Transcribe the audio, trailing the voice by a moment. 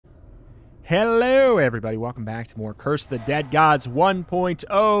Hello, everybody. Welcome back to more Curse of the Dead Gods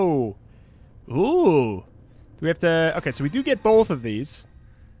 1.0. Ooh. Do we have to... Okay, so we do get both of these.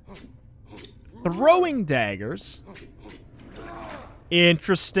 Throwing daggers.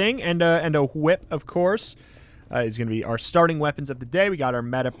 Interesting. And a whip, of course. Is going to be our starting weapons of the day. We got our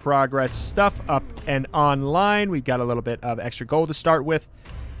meta progress stuff up and online. We've got a little bit of extra gold to start with.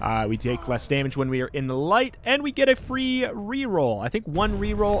 We take less damage when we are in the light, and we get a free reroll. I think one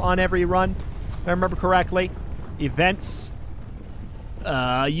reroll on every run, if I remember correctly. Events.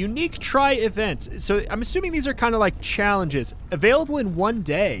 Unique try event. So I'm assuming these are kind of like challenges. Available in one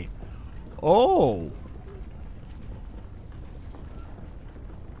day. Oh.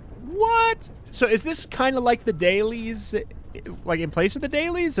 What? So is this kind of like the dailies, like in place of the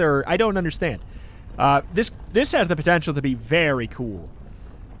dailies, or I don't understand. This has the potential to be very cool.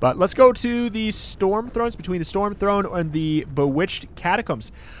 But let's go to the Storm Thrones, between the Storm Throne and the Bewitched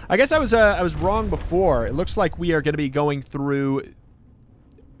Catacombs. I guess I was wrong before. It looks like we are going to be going through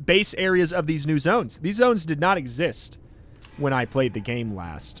base areas of these new zones. These zones did not exist when I played the game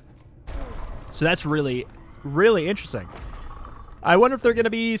last. So that's really, really interesting. I wonder if they're going to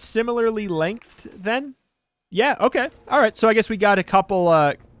be similarly lengthed then? Yeah, okay. All right, so I guess we got a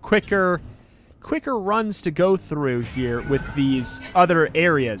couple quicker runs to go through here with these other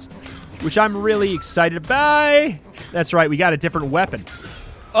areas, which I'm really excited about. That's right, we got a different weapon.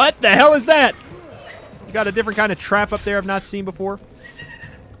 What the hell is that? We got a different kind of trap up there I've not seen before.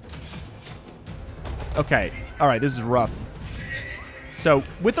 Okay, all right, this is rough. So,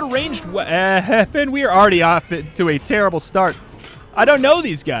 with the ranged weapon, we are already off to a terrible start. I don't know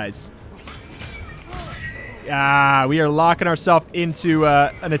these guys. We are locking ourselves into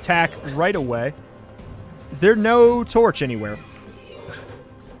an attack right away. Is there no torch anywhere?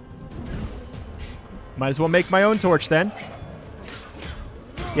 Might as well make my own torch then.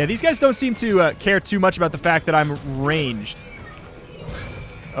 Yeah, these guys don't seem to care too much about the fact that I'm ranged.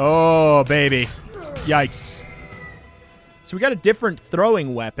 Oh, baby. Yikes. So we got a different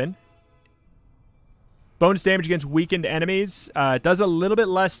throwing weapon. Bonus damage against weakened enemies. Does a little bit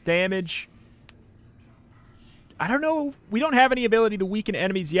less damage. I don't know. We don't have any ability to weaken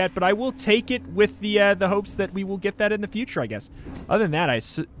enemies yet, but I will take it with the hopes that we will get that in the future, I guess. Other than that, I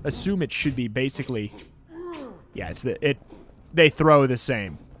assume it should be basically... Yeah, they throw the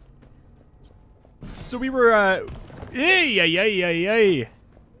same. So we were... You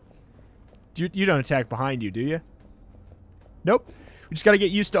don't attack behind you, do you? Nope. We just got to get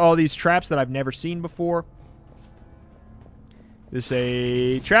used to all these traps that I've never seen before. Is this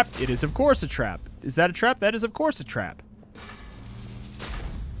a trap? It is, of course, a trap. Is that a trap? That is, of course, a trap.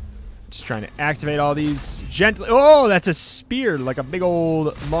 Just trying to activate all these gently. Oh, that's a spear. Like a big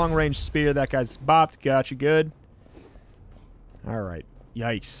old long-range spear. That guy's bopped. Gotcha, good. All right.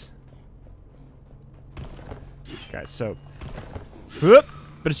 Yikes. Okay, so... Whoop!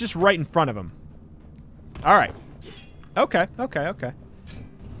 But it's just right in front of him. All right. Okay.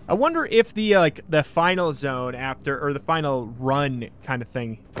 I wonder if the the final zone after, or the final run kind of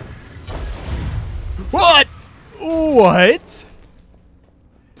thing. What?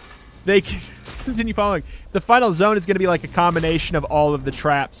 They continue following. The final zone is going to be like a combination of all of the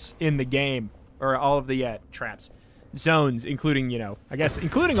traps in the game, or all of the zones, including, you know, I guess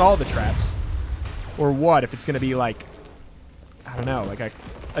including all the traps, or what? If it's going to be like, I don't know, like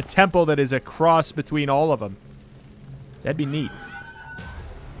a temple that is a cross between all of them. That'd be neat.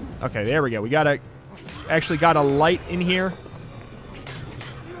 Okay, there we go. We actually got a light in here.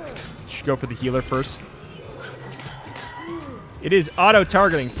 Should go for the healer first. It is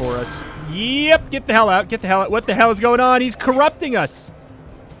auto-targeting for us. Yep, get the hell out. Get the hell out. What the hell is going on? He's corrupting us.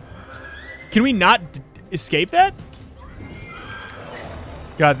 Can we not escape that?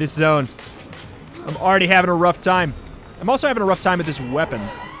 God, this zone. I'm already having a rough time. I'm also having a rough time with this weapon.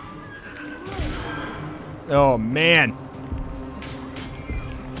 Oh, man.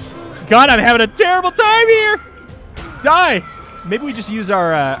 God, I'm having a terrible time here. Die. Maybe we just use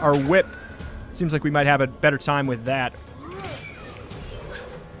our whip. Seems like we might have a better time with that.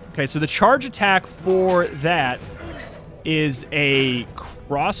 Okay, so the charge attack for that is a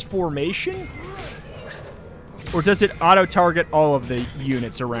cross formation? Or does it auto-target all of the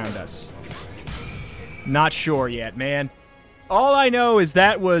units around us? Not sure yet, man. All I know is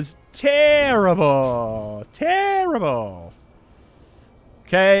that was terrible. Terrible.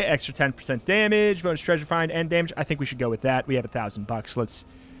 Okay, extra 10% damage, bonus treasure find, and damage. I think we should go with that. We have $1,000.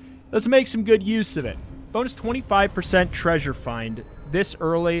 Let's make some good use of it. Bonus 25% treasure find this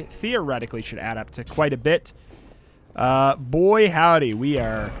early theoretically should add up to quite a bit. Boy, howdy, we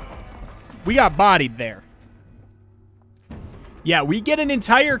got bodied there. Yeah, we get an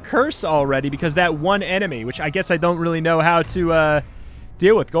entire curse already because that one enemy, which I guess I don't really know how to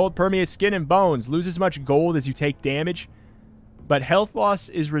deal with. Gold permeates skin and bones. Lose as much gold as you take damage, but health loss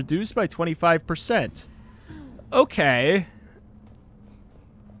is reduced by 25%. Okay.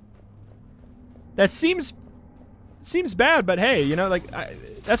 That seems bad, but hey, you know, like,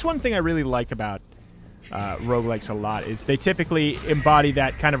 that's one thing I really like about roguelikes a lot, is they typically embody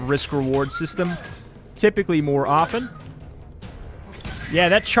that kind of risk-reward system, typically more often. Yeah,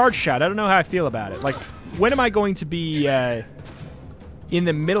 that charge shot, I don't know how I feel about it. Like, when am I going to be in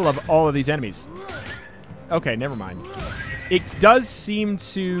the middle of all of these enemies? Okay, never mind. It does seem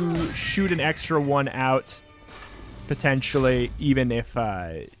to shoot an extra one out, potentially, even if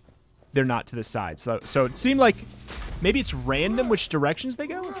they're not to the side. So it seemed like maybe it's random which directions they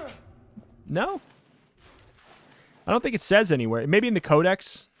go? No? I don't think it says anywhere. Maybe in the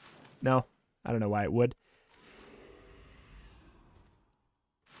codex? No. I don't know why it would.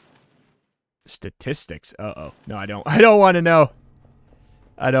 Statistics. Uh-oh. No, I don't. I don't want to know.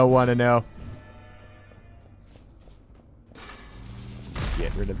 I don't want to know.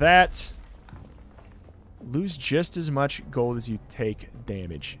 Get rid of that. Lose just as much gold as you take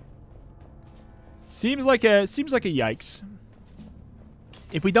damage. Seems like a yikes.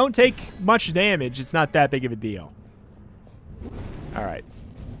 If we don't take much damage, it's not that big of a deal. All right.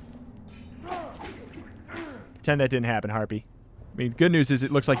 Pretend that didn't happen, Harpy. I mean, good news is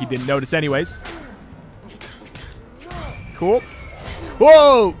it looks like you didn't notice anyways. Cool.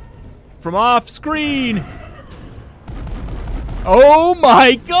 Whoa! From off screen. Oh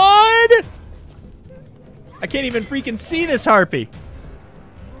my god! I can't even freaking see this Harpy.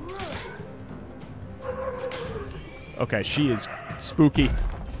 Okay, she is spooky.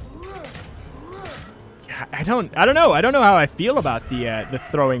 I don't know. I don't know how I feel about the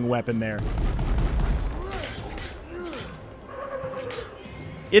throwing weapon there.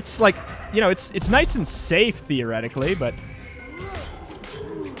 It's like, you know, it's nice and safe theoretically, but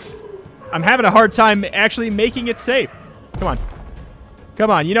I'm having a hard time actually making it safe. Come on. Come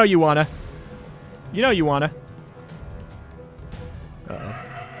on, you know you wanna. You know you wanna. Uh-oh.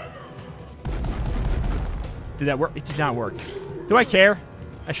 Did that work? It did not work. Do I care?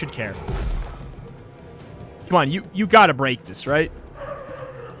 I should care. Come on, you gotta break this, right?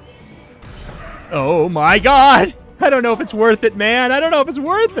 Oh my god! I don't know if it's worth it, man. I don't know if it's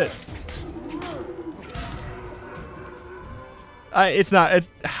worth it. It's not. It's,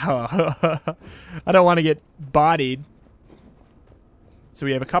 I don't want to get bodied. So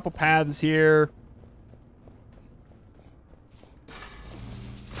we have a couple paths here.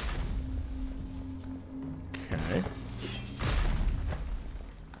 Okay.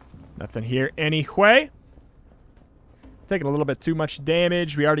 Nothing here anyway. Taking a little bit too much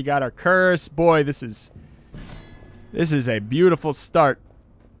damage. We already got our curse. Boy, this is a beautiful start.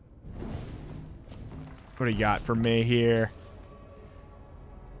 What do you got for me here?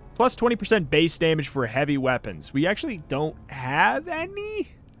 Plus 20% base damage for heavy weapons. We actually don't have any,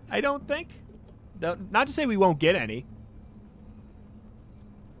 I don't think. Not to say we won't get any.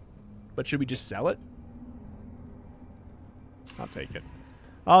 But should we just sell it? I'll take it.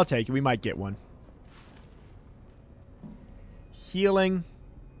 I'll take it. We might get one. Healing.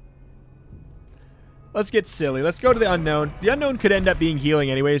 Let's get silly. Let's go to the unknown. The unknown could end up being healing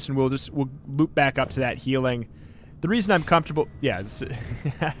anyways, and we'll loop back up to that healing. The reason I'm comfortable... Yeah.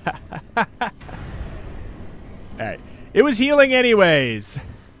 Alright. It was healing anyways.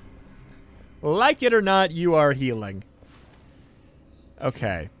 Like it or not, you are healing.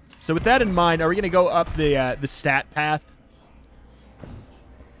 Okay. So with that in mind, are we going to go up the stat path?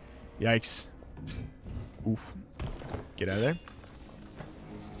 Yikes. Oof. Get out of there.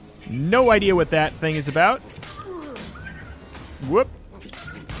 No idea what that thing is about. Whoop.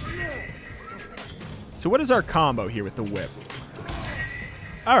 So what is our combo here with the whip?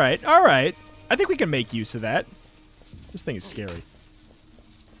 Alright, alright. I think we can make use of that. This thing is scary.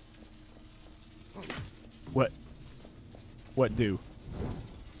 What? What do?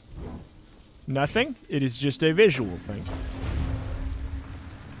 Nothing? It is just a visual thing.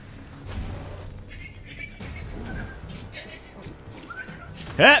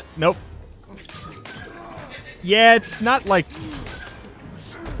 Ah, nope. Yeah, it's not like...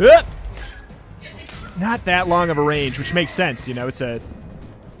 Not that long of a range, which makes sense, you know. It's a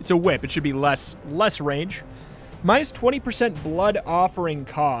whip. It should be less range. Minus 20% blood offering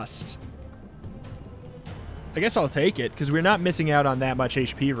cost. I guess I'll take it, because we're not missing out on that much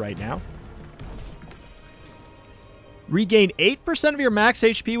HP right now. Regain 8% of your max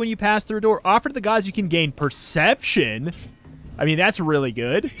HP when you pass through a door. Offer to the gods you can gain perception. I mean, that's really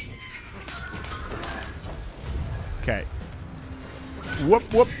good. Okay. Whoop,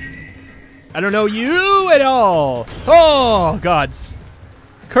 whoop. I don't know you at all. Oh, gods.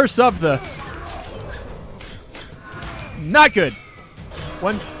 Curse of the... Not good.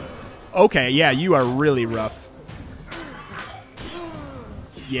 One. Okay, yeah, you are really rough.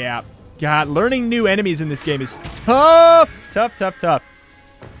 Yeah. God, learning new enemies in this game is tough. Tough, tough, tough.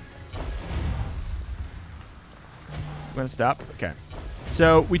 I'm gonna stop. Okay.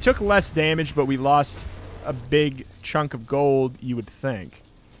 So, we took less damage, but we lost a big chunk of gold, you would think.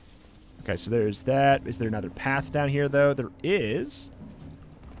 Okay, so there's that. Is there another path down here, though? There is.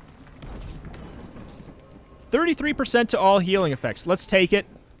 33% to all healing effects. Let's take it,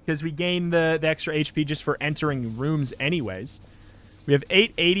 because we gain the extra HP just for entering rooms anyways. We have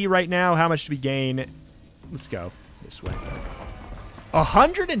 880 right now. How much do we gain? Let's go this way.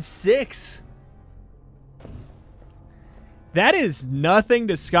 106. That is nothing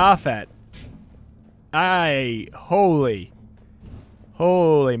to scoff at. Holy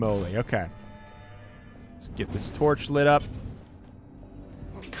moly. Okay. Let's get this torch lit up.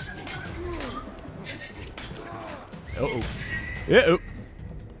 Uh-oh. Uh-oh.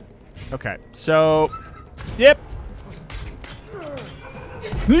 Okay, so... Yep.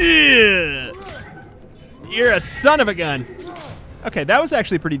 You're a son of a gun. Okay, that was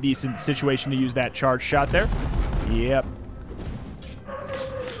actually a pretty decent situation to use that charge shot there. Yep.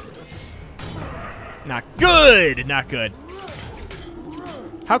 Not good. Not good.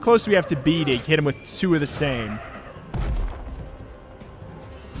 How close do we have to be to hit him with two of the same?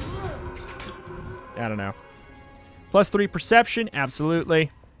 I don't know. +3 perception, absolutely.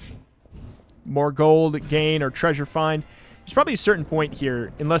 More gold gain or treasure find. There's probably a certain point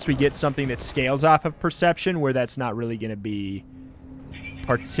here, unless we get something that scales off of perception, where that's not really going to be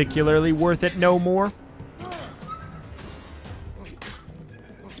particularly worth it no more.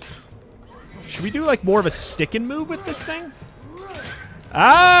 Should we do like more of a stick-and move with this thing?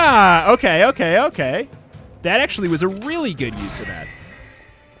 Ah, okay, okay, okay. That actually was a really good use of that.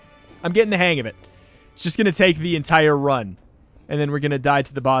 I'm getting the hang of it. It's just going to take the entire run. And then we're going to die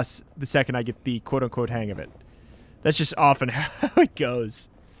to the boss the second I get the quote-unquote hang of it. That's just often how it goes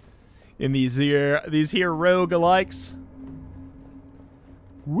in these here roguelikes.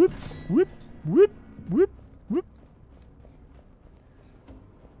 Whoop, whoop, whoop, whoop, whoop.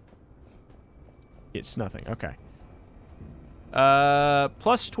 It's nothing. Okay.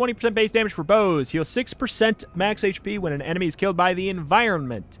 Plus 20% base damage for bows. Heal 6% max HP when an enemy is killed by the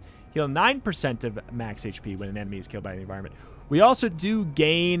environment. Heal 9% of max HP when an enemy is killed by the environment. We also do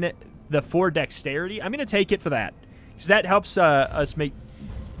gain the 4 dexterity. I'm going to take it for that. Because that helps us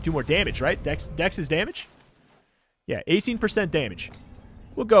do more damage, right? Dex is damage? Yeah, 18% damage.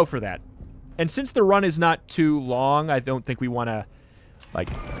 We'll go for that. And since the run is not too long, I don't think we want to, like...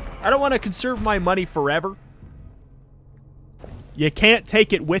 I don't want to conserve my money forever. You can't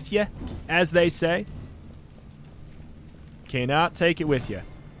take it with you, as they say. Cannot take it with you.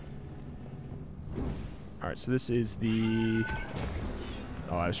 Alright, so this is the...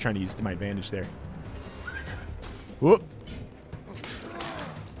 Oh, I was trying to use it to my advantage there. Whoop.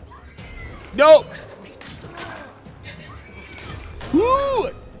 No! Woo!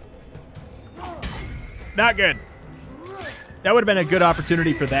 Not good. That would have been a good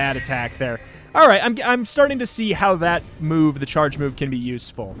opportunity for that attack there. All right, I'm starting to see how that move, the charge move, can be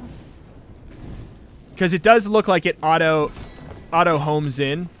useful. Because it does look like it auto homes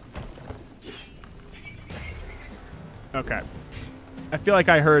in. Okay. I feel like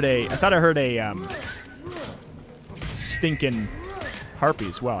I thought I heard a stinking harpy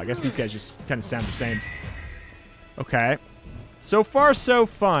as well. I guess these guys just kind of sound the same. Okay. So far, so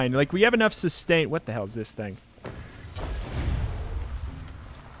fine. Like, we have enough sustain. What the hell is this thing?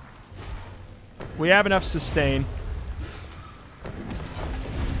 We have enough sustain.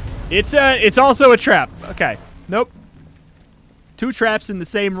 It's also a trap. Okay. Nope. 2 traps in the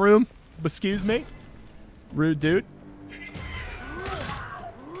same room. Excuse me. Rude dude.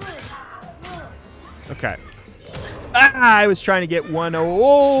 Okay. Ah, I was trying to get one.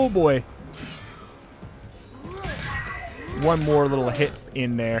 Oh, boy. One more little hit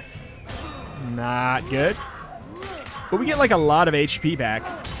in there. Not good. But we get like a lot of HP back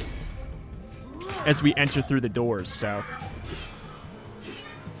as we enter through the doors, so.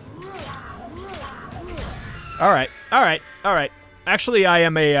 Alright, alright, alright. Actually,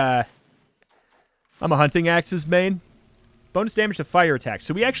 I'm a hunting axe's main. Bonus damage to fire attack.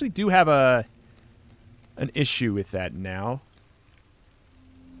 So we actually do have an issue with that now.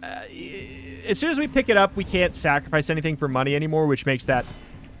 As soon as we pick it up, we can't sacrifice anything for money anymore, which makes that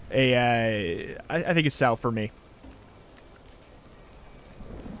I think a sell for me.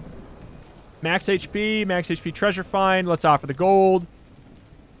 Max HP treasure find. Let's offer the gold.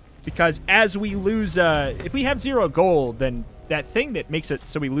 Because as we lose, if we have 0 gold, then that thing that makes it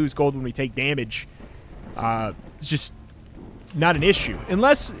so we lose gold when we take damage is just not an issue.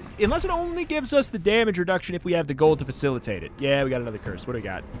 Unless it only gives us the damage reduction if we have the gold to facilitate it. Yeah, we got another curse. What do we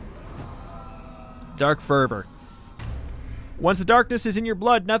got? Dark Fervor. Once the darkness is in your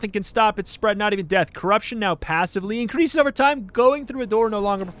blood, nothing can stop its spread, not even death. Corruption now passively increases over time. Going through a door no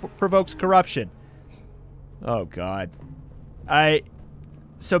longer provokes corruption. Oh, God.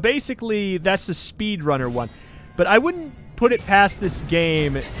 So basically, that's the speedrunner one. But I wouldn't put it past this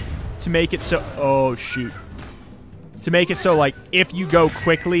game to make it so... Oh, shoot. To make it so, like, if you go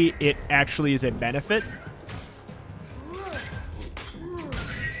quickly, it actually is a benefit.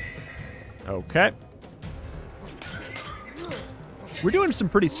 Okay. We're doing some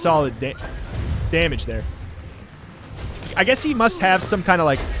pretty solid damage there. I guess he must have some kind of,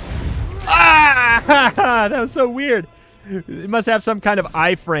 like... Ah! That was so weird. He must have some kind of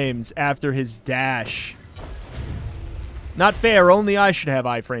iframes after his dash. Not fair. Only I should have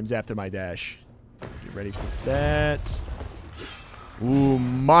iframes after my dash. Get ready for that. Ooh,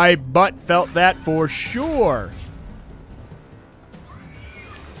 my butt felt that for sure.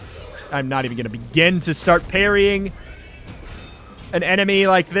 I'm not even going to begin to start parrying an enemy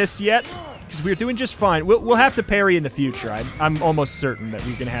like this yet, because we're doing just fine. We'll have to parry in the future. I'm almost certain that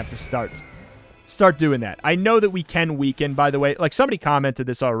we're going to have to start doing that. I know that we can weaken, by the way. Like, somebody commented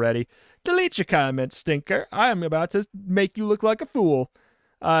this already. Delete your comment, stinker. I'm about to make you look like a fool.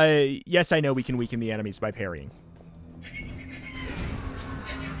 Yes, I know we can weaken the enemies by parrying.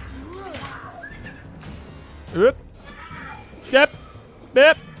 Oop. Yep.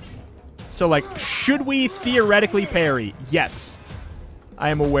 Yep. So, like, should we theoretically parry? Yes. I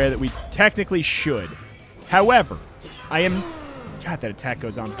am aware that we technically should. However, I am... God, that attack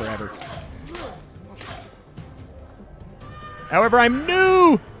goes on forever. However, I'm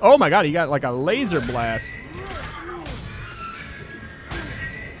new! Oh my god, he got like a laser blast.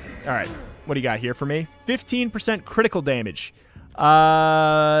 Alright, what do you got here for me? 15% critical damage.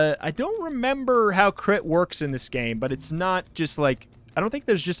 I don't remember how crit works in this game, but it's not just like... I don't think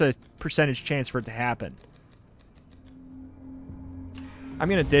there's just a percentage chance for it to happen. I'm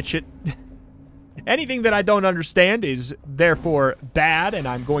gonna ditch it. Anything that I don't understand is therefore bad, and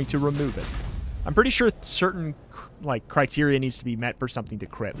I'm going to remove it. I'm pretty sure certain like criteria needs to be met for something to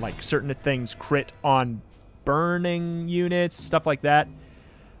crit. Like certain things crit on burning units, stuff like that.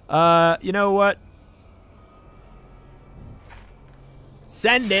 You know what?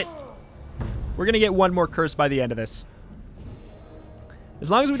 Send it. We're gonna get one more curse by the end of this.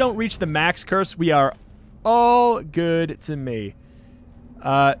 As long as we don't reach the max curse, we are all good to me.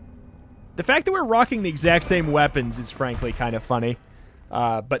 The fact that we're rocking the exact same weapons is frankly kind of funny.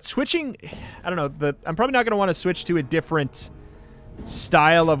 But switching, I don't know, I'm probably not going to want to switch to a different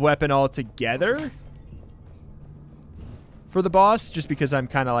style of weapon altogether for the boss, just because I'm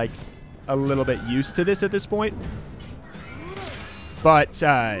kind of like a little bit used to this at this point. But,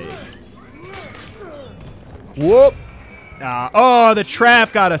 whoop. Oh, the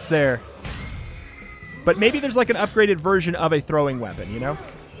trap got us there. But maybe there's like an upgraded version of a throwing weapon, you know?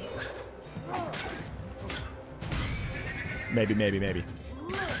 Maybe, maybe, maybe.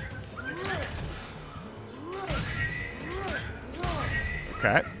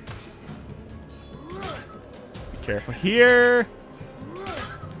 Okay. Be careful here.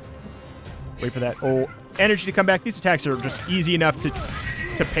 Wait for that old energy to come back. These attacks are just easy enough to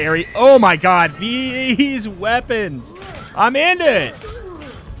parry. Oh my god, these weapons. I'm into it.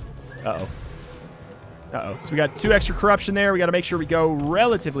 Uh-oh. Uh-oh. So we got 2 extra corruption there. We got to make sure we go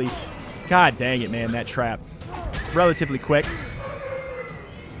relatively... God dang it, man, that trap. Relatively quick.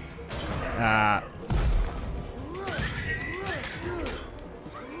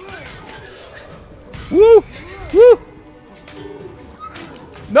 Woo! Woo!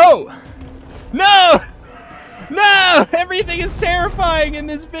 No! No! No! Everything is terrifying in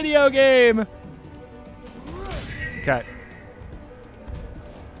this video game! Okay.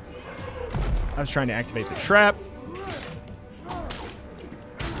 I was trying to activate the trap.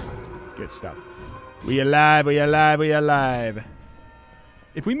 Good stuff. We alive, we alive, we alive.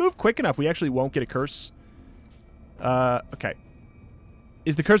 If we move quick enough, we actually won't get a curse. Okay.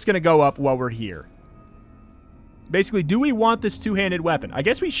 Is the curse going to go up while we're here? Basically, do we want this two-handed weapon? I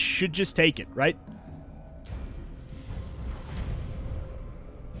guess we should just take it, right?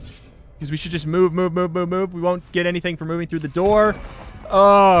 Because we should just move, move, move, move, move. We won't get anything for moving through the door.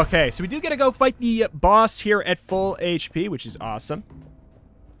 Oh, okay. So we do get to go fight the boss here at full HP, which is awesome.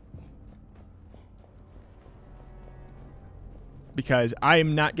 Because I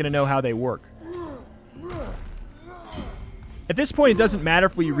am not going to know how they work. At this point, it doesn't matter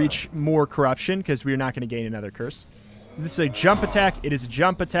if we reach more corruption, because we're not going to gain another curse. This is a jump attack. It is a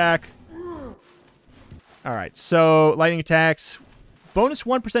jump attack. All right, so lightning attacks. Bonus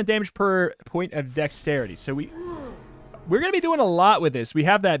 1% damage per point of dexterity. So we're going to be doing a lot with this. We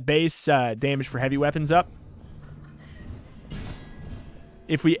have that base damage for heavy weapons up.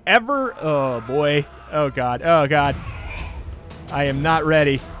 If we ever... Oh, boy. Oh, God. Oh, God. I am not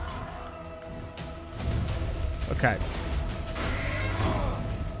ready. Okay.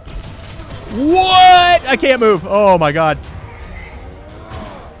 What? I can't move. Oh, my God.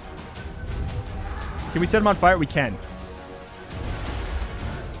 Can we set him on fire? We can.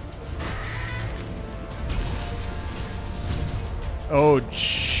 Oh,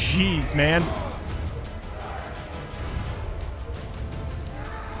 jeez, man.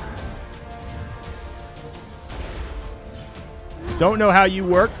 Don't know how you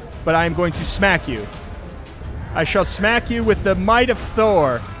work, but I am going to smack you. I shall smack you with the might of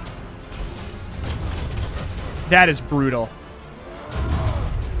Thor. That is brutal.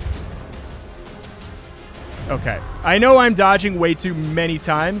 Okay. I know I'm dodging way too many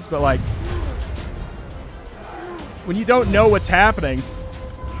times, but like... when you don't know what's happening...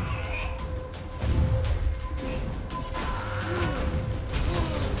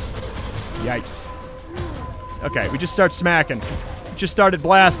 Yikes. Okay, we just start smacking. Just started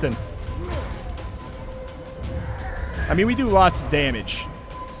blasting. I mean, we do lots of damage.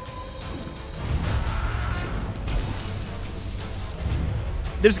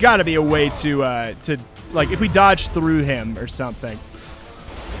 There's got to be a way to, like, if we dodge through him or something.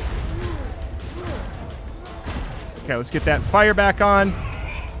 Okay, let's get that fire back on.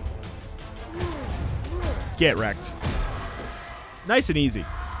 Get wrecked. Nice and easy.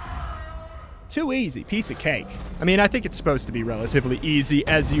 Too easy. Piece of cake. I mean, I think it's supposed to be relatively easy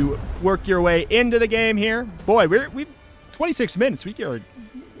as you work your way into the game here. Boy, we 26 minutes. We're going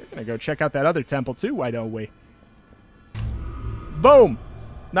to go check out that other temple too, why don't we? Boom.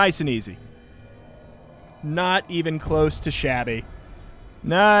 Nice and easy. Not even close to shabby.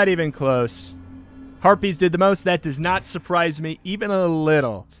 Not even close. Harpies did the most. That does not surprise me even a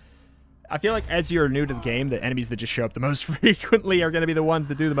little. I feel like as you're new to the game, the enemies that just show up the most frequently are going to be the ones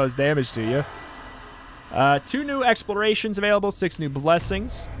that do the most damage to you. 2 new explorations available, 6 new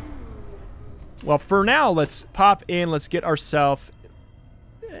blessings. Well, for now, let's pop in. Let's get ourselves...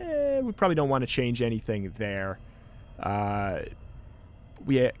 we probably don't want to change anything there.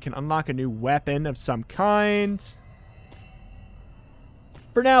 We can unlock a new weapon of some kind.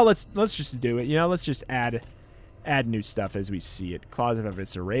 For now, let's just do it. You know, let's just add new stuff as we see it. Claws of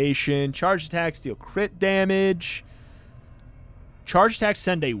Evisceration. Charge attacks deal crit damage. Charge attacks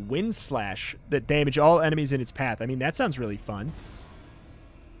send a wind slash that damage all enemies in its path. I mean, that sounds really fun.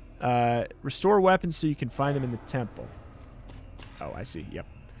 Restore weapons so you can find them in the temple. Oh, I see. Yep.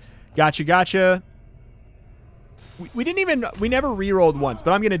 Gotcha, gotcha. We never re-rolled once,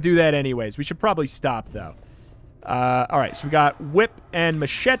 but I'm going to do that anyways. We should probably stop, though. All right, so we got whip and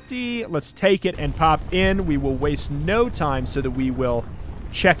machete. Let's take it and pop in. We will waste no time so that we will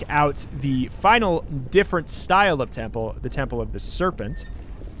check out the final different style of temple, the Temple of the Serpent.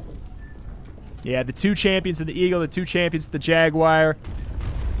 Yeah, the 2 champions of the Eagle, the 2 champions of the Jaguar.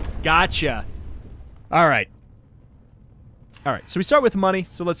 Gotcha. All right. All right, so we start with money,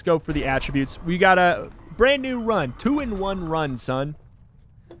 so let's go for the attributes. We got a brand new run, 2-in-1 run, son.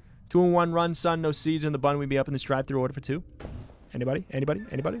 2-in-1 run, son. No seeds in the bun. We'd be up in this drive-thru order for 2. Anybody? Anybody?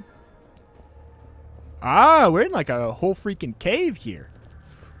 Anybody? Ah, we're in like a whole freaking cave here.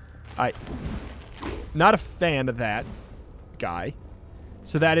 Not a fan of that guy.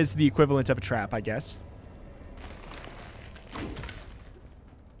 So that is the equivalent of a trap, I guess.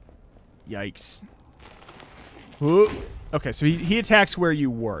 Yikes. Ooh. Okay, so he attacks where you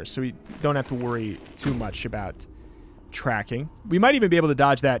were, so we don't have to worry too much about tracking. We might even be able to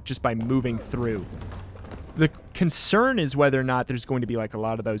dodge that just by moving through. The concern is whether or not there's going to be like a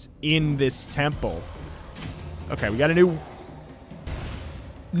lot of those in this temple. Okay, we got a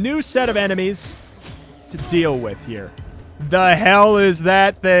new set of enemies to deal with here. The hell is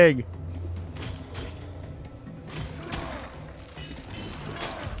that thing?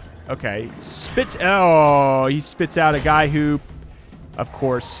 Okay, oh, he spits out a guy who, of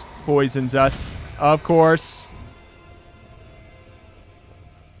course, poisons us. Of course.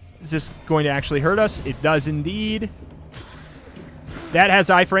 Is this going to actually hurt us? It does indeed. That has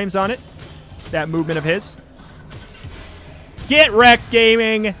iframes on it. That movement of his. Get wrecked,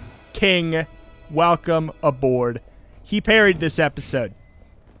 Gaming King. Welcome aboard. He parried this episode.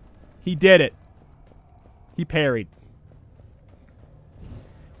 He did it. He parried.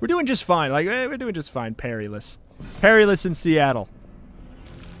 We're doing just fine. Like, we're doing just fine, parryless. Perilous in Seattle.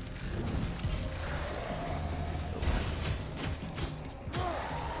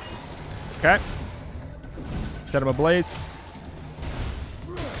 Okay. Set him ablaze.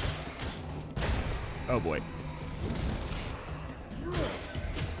 Oh, boy.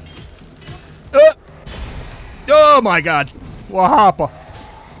 Oh, my God. Wahapa.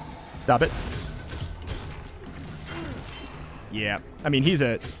 Stop it. Yeah. I mean, he's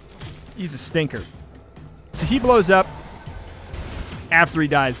a stinker. So he blows up after he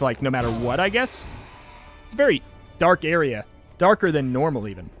dies, like, no matter what, I guess. It's a very dark area. Darker than normal,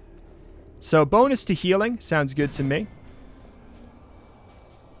 even. So, bonus to healing. Sounds good to me.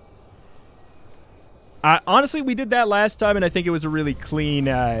 Honestly, we did that last time, and I think it was a really clean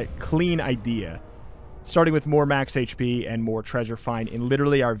idea. Starting with more max HP and more treasure find in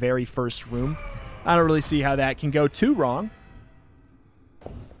literally our very first room. I don't really see how that can go too wrong.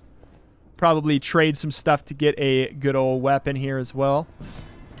 Probably trade some stuff to get a good old weapon here as well.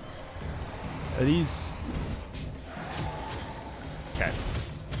 Are these... Okay.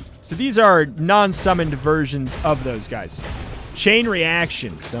 So these are non-summoned versions of those guys. Chain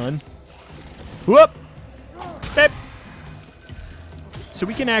reaction, son. Whoop! Beep. So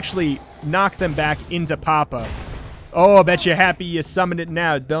we can actually knock them back into Papa. Oh, I bet you're happy you summoned it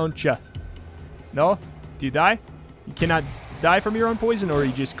now, don't you? No? Do you die? You cannot die from your own poison, or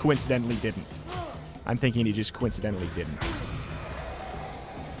you just coincidentally didn't? I'm thinking he just coincidentally didn't.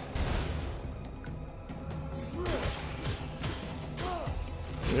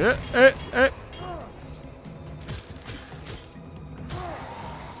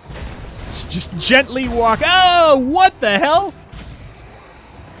 Just gently walk. Oh, what the hell?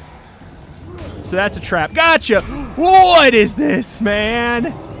 So that's a trap. Gotcha! What is this,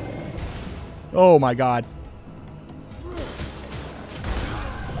 man? Oh my god.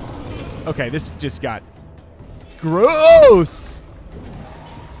 Okay, this just got gross!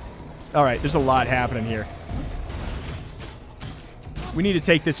 Alright, there's a lot happening here. We need to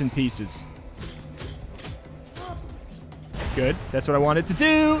take this in pieces. Good. That's what I wanted to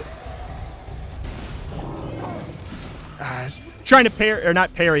do. Trying to parry, or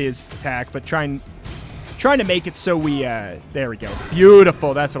not parry his attack, but trying to make it so we, there we go.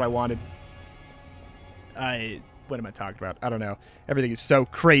 Beautiful. That's what I wanted. What am I talking about? I don't know. Everything is so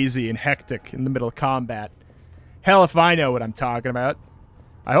crazy and hectic in the middle of combat. Hell if I know what I'm talking about.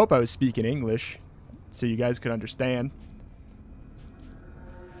 I hope I was speaking English so you guys could understand.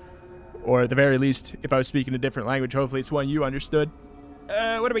 Or at the very least, if I was speaking a different language, hopefully it's one you understood.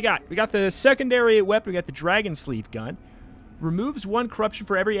 What do we got? We got the secondary weapon. We got the Dragon Sleeve gun. Removes 1 corruption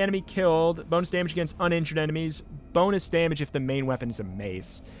for every enemy killed. Bonus damage against uninjured enemies. Bonus damage if the main weapon is a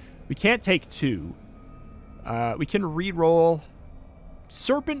mace. We can't take 2. We can re-roll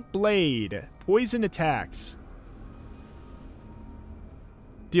Serpent Blade. Poison attacks.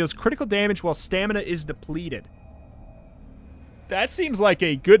 Deals critical damage while stamina is depleted. That seems like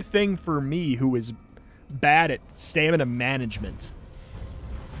a good thing for me, who is bad at stamina management.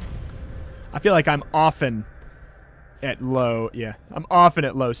 I feel like I'm often at low... Yeah, I'm often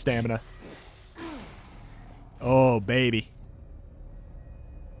at low stamina. Oh, baby.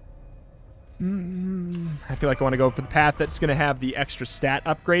 I feel like I want to go for the path that's going to have the extra stat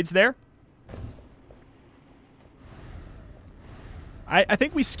upgrades there. I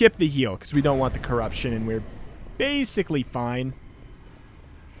think we skip the heal because we don't want the corruption, and we're basically fine.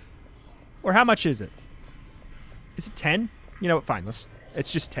 Or how much is it? Is it 10? You know what? Fine.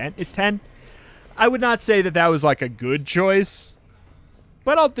 It's just 10. It's 10. I would not say that that was like a good choice,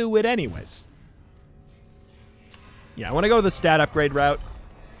 but I'll do it anyways. Yeah, I want to go the stat upgrade route.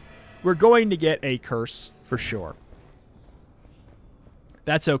 We're going to get a curse for sure.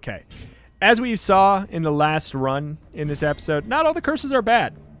 That's okay. As we saw in the last run in this episode, not all the curses are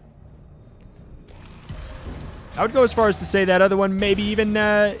bad. I would go as far as to say that other one maybe even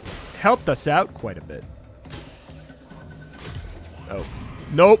helped us out quite a bit. Oh.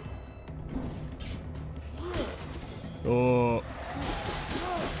 Nope. Oh.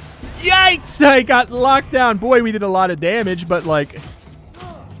 Yikes! I got locked down. Boy, we did a lot of damage, but like...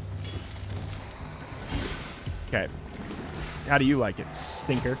 Okay. How do you like it,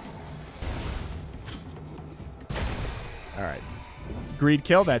 stinker? Alright. Greed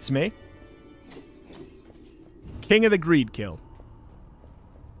kill, that's me. King of the greed kill.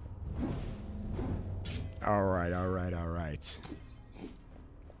 Alright, alright, alright.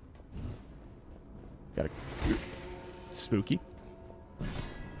 Got a... Spooky.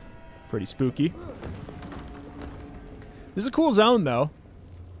 Pretty spooky. This is a cool zone, though.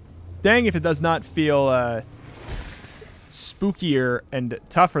 Dang if it does not feel spookier and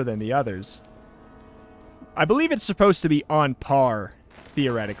tougher than the others. I believe it's supposed to be on par,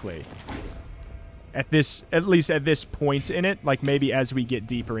 theoretically. At least at this point in it. Like, maybe as we get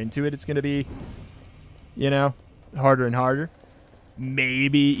deeper into it, it's going to be, you know, harder and harder.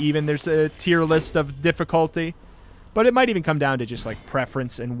 Maybe even there's a tier list of difficulty. But it might even come down to just, like,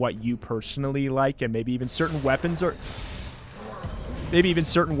 preference and what you personally like. And maybe even certain weapons are... Maybe even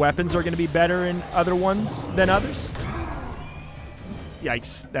certain weapons are going to be better in other ones than others.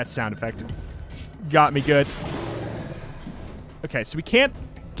 Yikes. That sound effect got me good. Okay, so we can't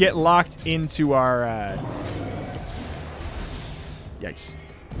get locked into our... Yikes.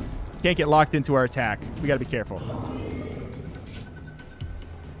 Can't get locked into our attack. We got to be careful.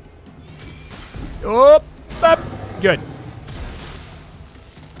 Oh, up. Good.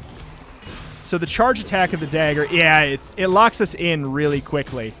 So the charge attack of the dagger, yeah, it locks us in really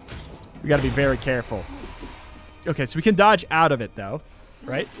quickly. We got to be very careful. Okay, so we can dodge out of it, though,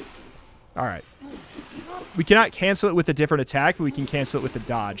 right? All right. We cannot cancel it with a different attack, but we can cancel it with a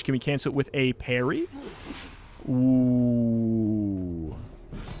dodge. Can we cancel it with a parry? Ooh.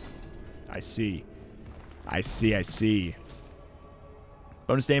 I see. I see, I see.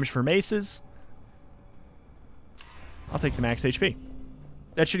 Bonus damage for maces. I'll take the max HP.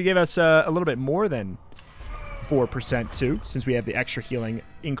 That should give us a little bit more than 4% too, since we have the extra healing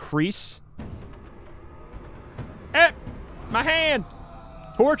increase. Eh! My hand!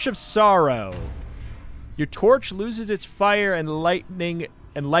 Torch of Sorrow. Your torch loses its fire and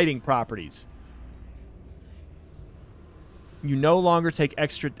lighting properties. You no longer take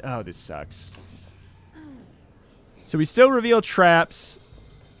extra... Oh, this sucks. So we still reveal traps.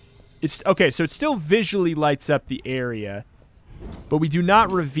 It's okay, so it still visually lights up the area. But we do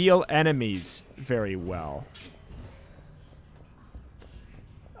not reveal enemies very well.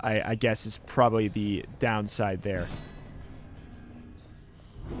 I guess is probably the downside there.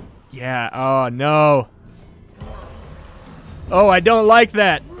 Yeah, oh no. Oh, I don't like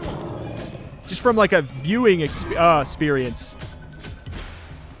that. Just from like a viewing experience.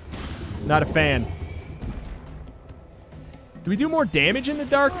 Not a fan. Do we do more damage in the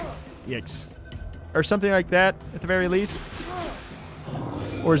dark? Yikes. Or something like that, at the very least?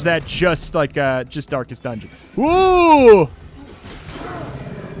 Or is that just like, just Darkest Dungeon? Woo! I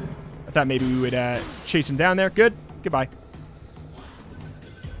thought maybe we would chase him down there. Good. Goodbye.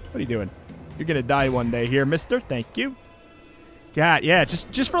 What are you doing? You're gonna die one day here, mister. Thank you. God, yeah,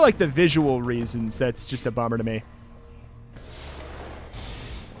 just for like the visual reasons, that's just a bummer to me.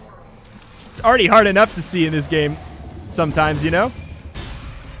 It's already hard enough to see in this game sometimes, you know?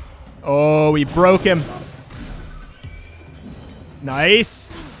 Oh, we broke him.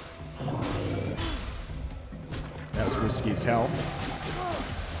 Nice. That was risky as hell.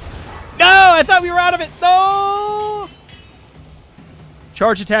 No, I thought we were out of it. No.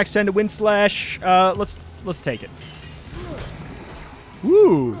 Charge attacks tend to wind slash. Let's take it.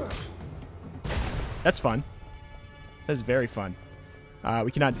 Woo. That's fun. That is very fun.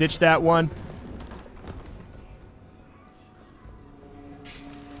 We cannot ditch that one.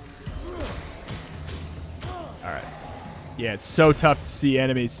 All right. Yeah, it's so tough to see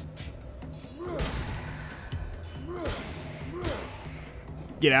enemies.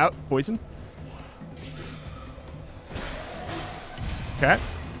 Get out. Poison. Okay.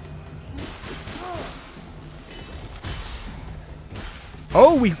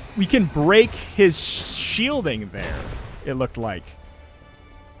 Oh, we can break his shielding there, it looked like.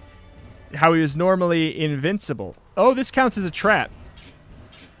 How he was normally invincible. Oh, this counts as a trap.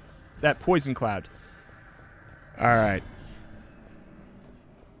 That poison cloud. Alright.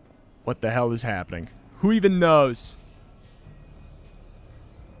 What the hell is happening? Who even knows?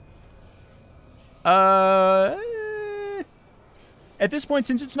 At this point,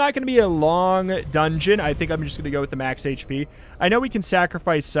 since it's not going to be a long dungeon, I think I'm just going to go with the max HP. I know we can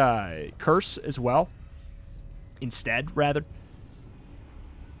sacrifice Curse as well. Instead, rather.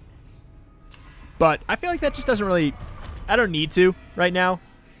 But I feel like that just doesn't really... I don't need to right now.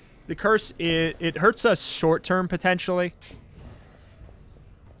 The Curse, it hurts us short-term, potentially.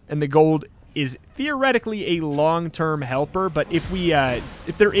 And the gold is theoretically a long-term helper. But if we,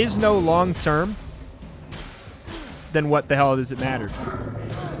 if there is no long-term... then what the hell does it matter?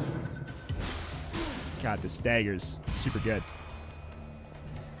 God, this dagger's super good.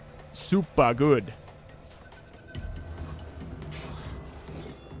 Super good.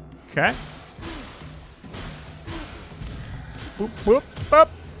 Okay. Whoop, whoop, up,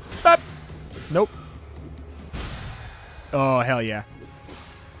 up. Nope. Oh, hell yeah.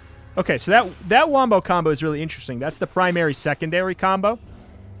 Okay, so that wombo combo is really interesting. That's the primary-secondary combo.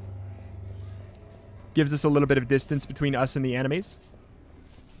 Gives us a little bit of distance between us and the enemies.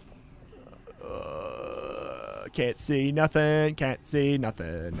 can't see nothing. Can't see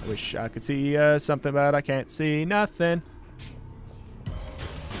nothing. I wish I could see something, but I can't see nothing.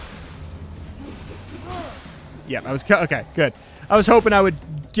 Yep, I was... Okay, good. I was hoping I would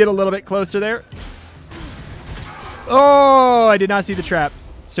get a little bit closer there. Oh, I did not see the trap.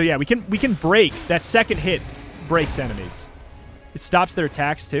 So yeah, we can break. That second hit breaks enemies. It stops their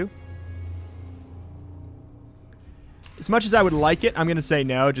attacks too. As much as I would like it, I'm going to say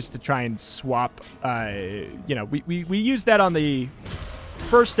no just to try and swap. You know, we used that on the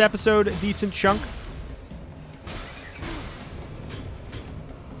first episode, a decent chunk.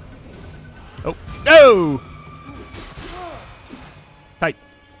 Oh. No! Tight.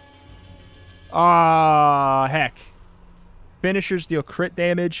 Ah, heck. Finishers deal crit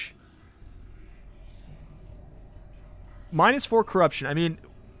damage. -4 corruption. I mean,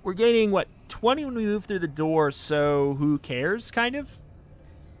 we're gaining, what, 20 when we move through the door, so who cares, kind of?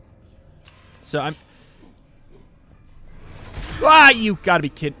 So I'm... Ah, you gotta be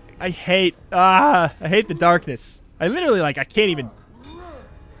kidding. I hate the darkness. I literally, like, I can't even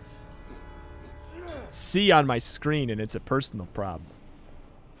see on my screen, and it's a personal problem.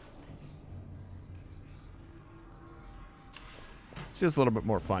 Feels a little bit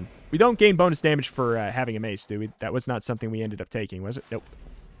more fun. We don't gain bonus damage for having a mace, do we? That was not something we ended up taking, was it? Nope.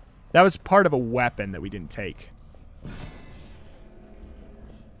 That was part of a weapon that we didn't take.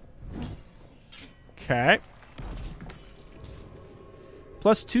 Okay.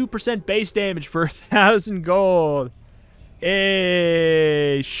 Plus 2% base damage for 1,000 gold.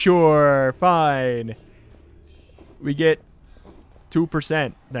 Hey, sure, fine. We get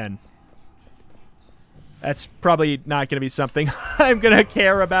 2% then. That's probably not going to be something I'm going to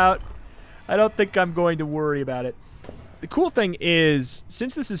care about. I don't think I'm going to worry about it. The cool thing is,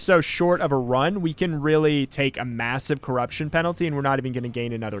 since this is so short of a run, we can really take a massive corruption penalty, and we're not even going to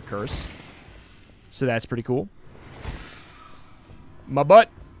gain another curse. So that's pretty cool. My butt.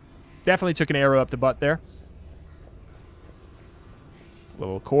 Definitely took an arrow up the butt there.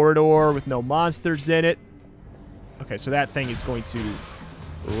 Little corridor with no monsters in it. Okay, so that thing is going to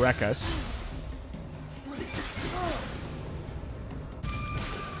wreck us.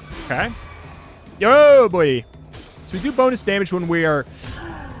 Okay. Yo, boy. So we do bonus damage when we are...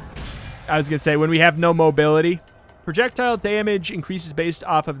 I was going to say, when we have no mobility. Projectile damage increases based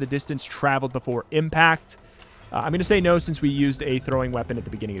off of the distance traveled before impact. I'm going to say no since we used a throwing weapon at the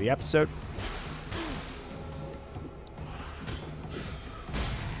beginning of the episode.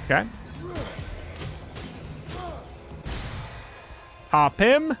 Okay. Pop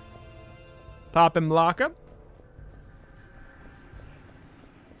him. Pop him, lock him.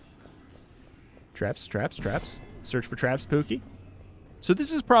 Traps, traps, traps. Search for traps, Pookie. So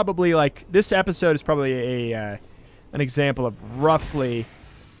this is probably like... This episode is probably an example of roughly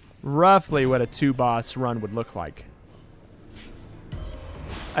what a 2-boss run would look like.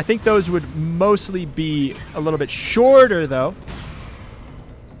 I think those would mostly be a little bit shorter, though.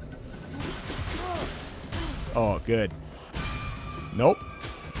 Oh, good. Nope.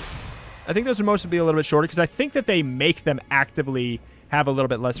 I think those would mostly be a little bit shorter, because I think that they make them actively have a little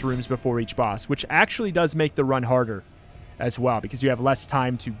bit less rooms before each boss, which actually does make the run harder as well, because you have less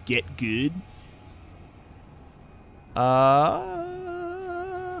time to get good.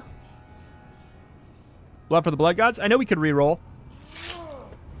 Blood for the Blood Gods? I know we could reroll.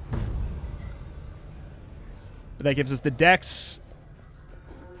 But that gives us the dex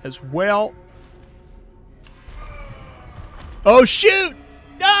as well. Oh, shoot!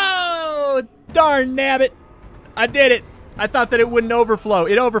 No! Darn nabbit! I did it! I thought that it wouldn't overflow.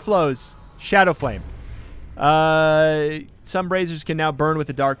 It overflows. Shadow Flame. Some braziers can now burn with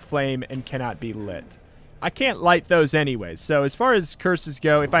a dark flame and cannot be lit. I can't light those anyways. So as far as curses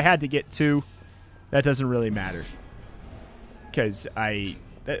go, if I had to get 2, that doesn't really matter. Because I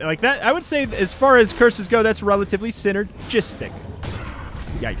would say as far as curses go, that's relatively synergistic.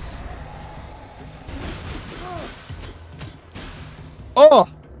 Yikes.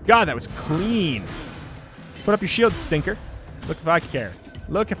 Oh! God, that was clean. Put up your shield, stinker. Look if I care.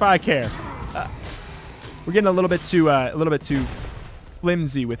 Look if I care. We're getting a little bit too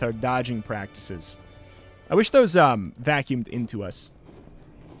flimsy with our dodging practices. I wish those vacuumed into us.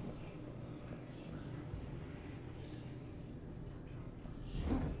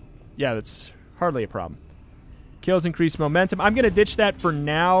 Yeah, that's hardly a problem. Kills increase momentum. I'm going to ditch that for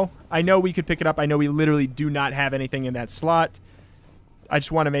now. I know we could pick it up. I know we literally do not have anything in that slot. I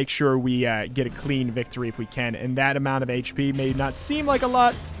just want to make sure we get a clean victory if we can. And that amount of HP may not seem like a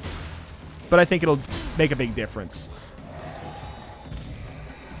lot, but I think it'll make a big difference.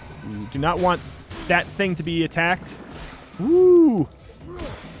 Ooh, do not want that thing to be attacked. Woo!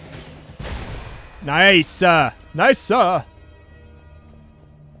 Nice. Nice.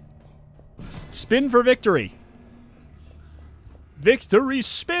 Spin for victory. Victory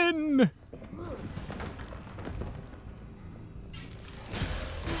spin.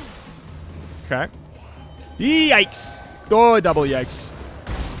 Okay. Yikes. Oh, double yikes.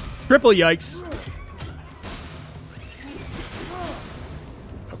 Triple yikes.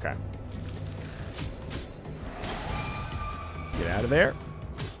 Okay. Get out of there.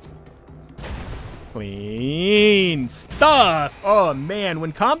 Clean stuff. Oh, man.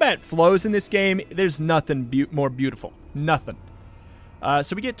 When combat flows in this game, there's nothing more beautiful. Nothing.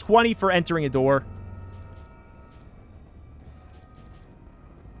 So we get 20 for entering a door.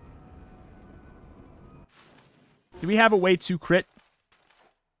 Do we have a way to crit?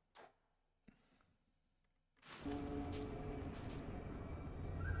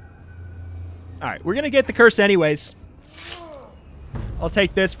 Alright, we're going to get the curse anyways. I'll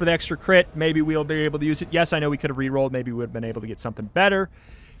take this for the extra crit. Maybe we'll be able to use it. Yes, I know we could have rerolled. Maybe we would have been able to get something better.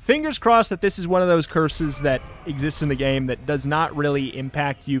 Fingers crossed that this is one of those curses that exists in the game that does not really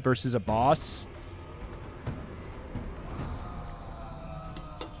impact you versus a boss.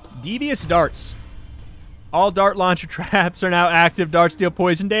 Devious darts. All dart launcher traps are now active. Darts deal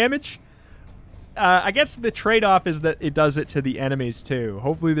poison damage. I guess the trade-off is that it does it to the enemies, too.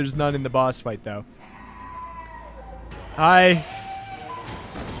 Hopefully there's none in the boss fight, though. Hi.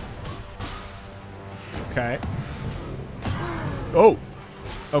 Okay. Oh.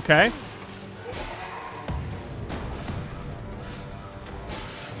 Okay.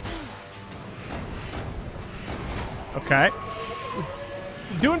 Okay.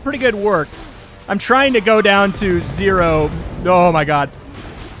 Doing pretty good work. I'm trying to go down to 0. Oh, my God.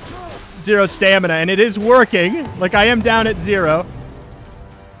 0 stamina, and it is working. Like, I am down at 0.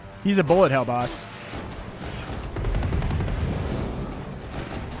 He's a bullet hell boss.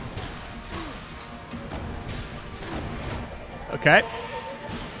 Okay.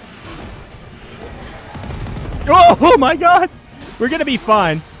 Oh my God! We're gonna be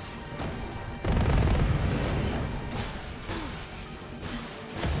fine.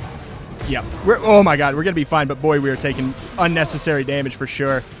 Yeah. Oh my God, we're gonna be fine, but boy, we are taking unnecessary damage for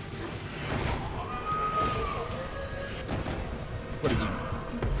sure. What is your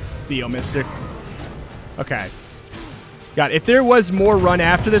deal, mister? Okay. God, if there was more run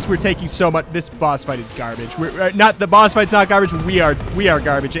after this, we're taking so much. This boss fight is garbage. We're not the boss fight's not garbage. We are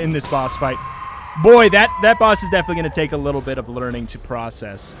garbage in this boss fight. Boy, that boss is definitely going to take a little bit of learning to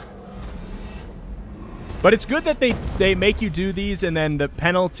process. But it's good that they make you do these, and then the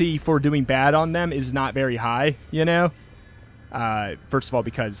penalty for doing bad on them is not very high. You know, first of all,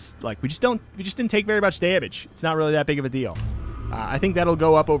 because like we just didn't take very much damage. It's not really that big of a deal. I think that'll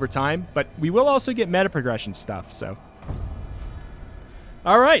go up over time, but we will also get meta progression stuff. So.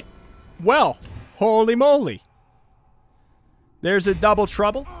 All right. Well, holy moly. There's a double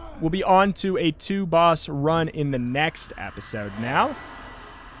trouble. We'll be on to a 2-boss run in the next episode now.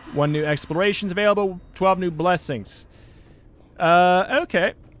 1 new exploration's available, 12 new blessings.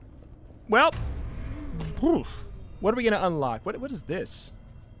 Okay. Well, what are we going to unlock? What is this?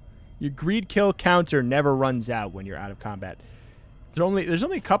 Your greed kill counter never runs out when you're out of combat. There's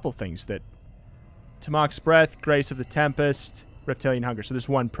only a couple things that... Tamok's Breath, Grace of the Tempest... Reptilian Hunger. So there's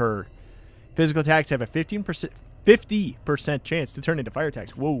 1 per. Physical attacks have a 50% chance to turn into fire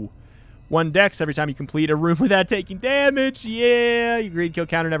attacks. Whoa. 1 dex every time you complete a room without taking damage. Yeah. Your greed kill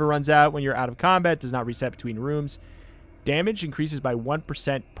counter never runs out when you're out of combat. Does not reset between rooms. Damage increases by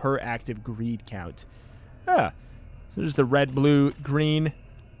 1% per active greed count. Ah. So there's the red, blue, green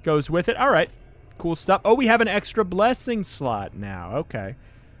goes with it. All right. Cool stuff. Oh, we have an extra blessing slot now. Okay.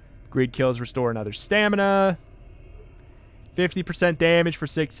 Greed kills restore another stamina. 50% damage for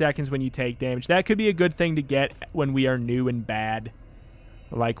 6 seconds when you take damage. That could be a good thing to get when we are new and bad,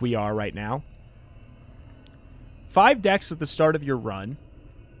 like we are right now. 5 dex at the start of your run,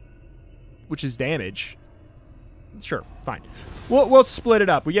 which is damage. Sure, fine. We'll split it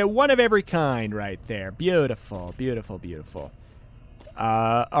up. We get 1 of every kind right there. Beautiful, beautiful, beautiful.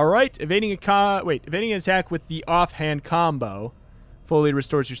 All right, evading an attack with the offhand combo fully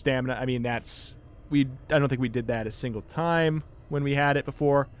restores your stamina. I mean, that's... I don't think we did that a single time when we had it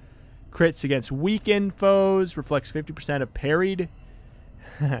before. Crits against weakened foes. Reflects 50% of parried.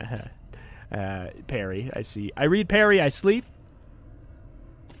 Parry, I see. I read parry, I sleep.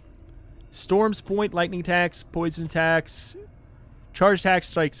 Storm's point, lightning attacks, poison attacks. Charge attack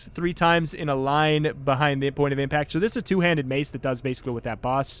strikes 3 times in a line behind the point of impact. So this is a 2-handed mace that does basically what that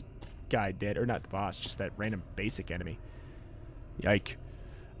boss guy did. Or not the boss, just that random basic enemy. Yike.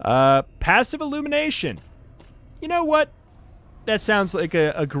 Passive illumination. You know what? That sounds like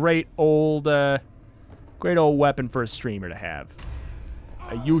a great old Great old weapon for a streamer to have.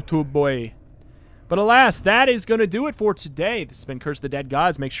 A YouTube boy. But alas, that is going to do it for today. This has been Curse of the Dead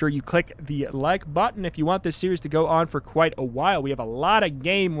Gods. Make sure you click the like button if you want this series to go on for quite a while. We have a lot of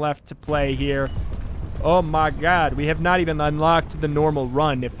game left to play here. Oh my god, we have not even unlocked the normal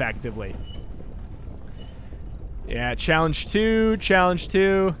run effectively. Yeah, challenge 2, challenge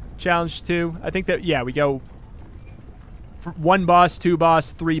 2, challenge 2. I think that, yeah, we go for 1 boss, 2 boss,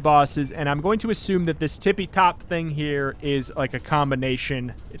 3 bosses, and I'm going to assume that this tippy top thing here is like a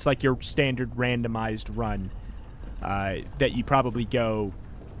combination. It's like your standard randomized run that you probably go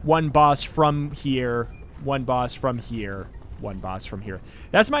 1 boss from here, 1 boss from here, 1 boss from here.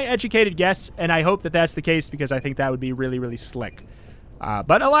 That's my educated guess, and I hope that that's the case because I think that would be really, really slick.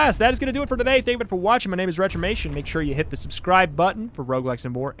 But alas, that is going to do it for today. Thank you for watching. My name is Retromation. Make sure you hit the subscribe button for roguelikes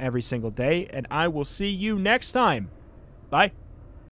and more every single day, and I will see you next time. Bye.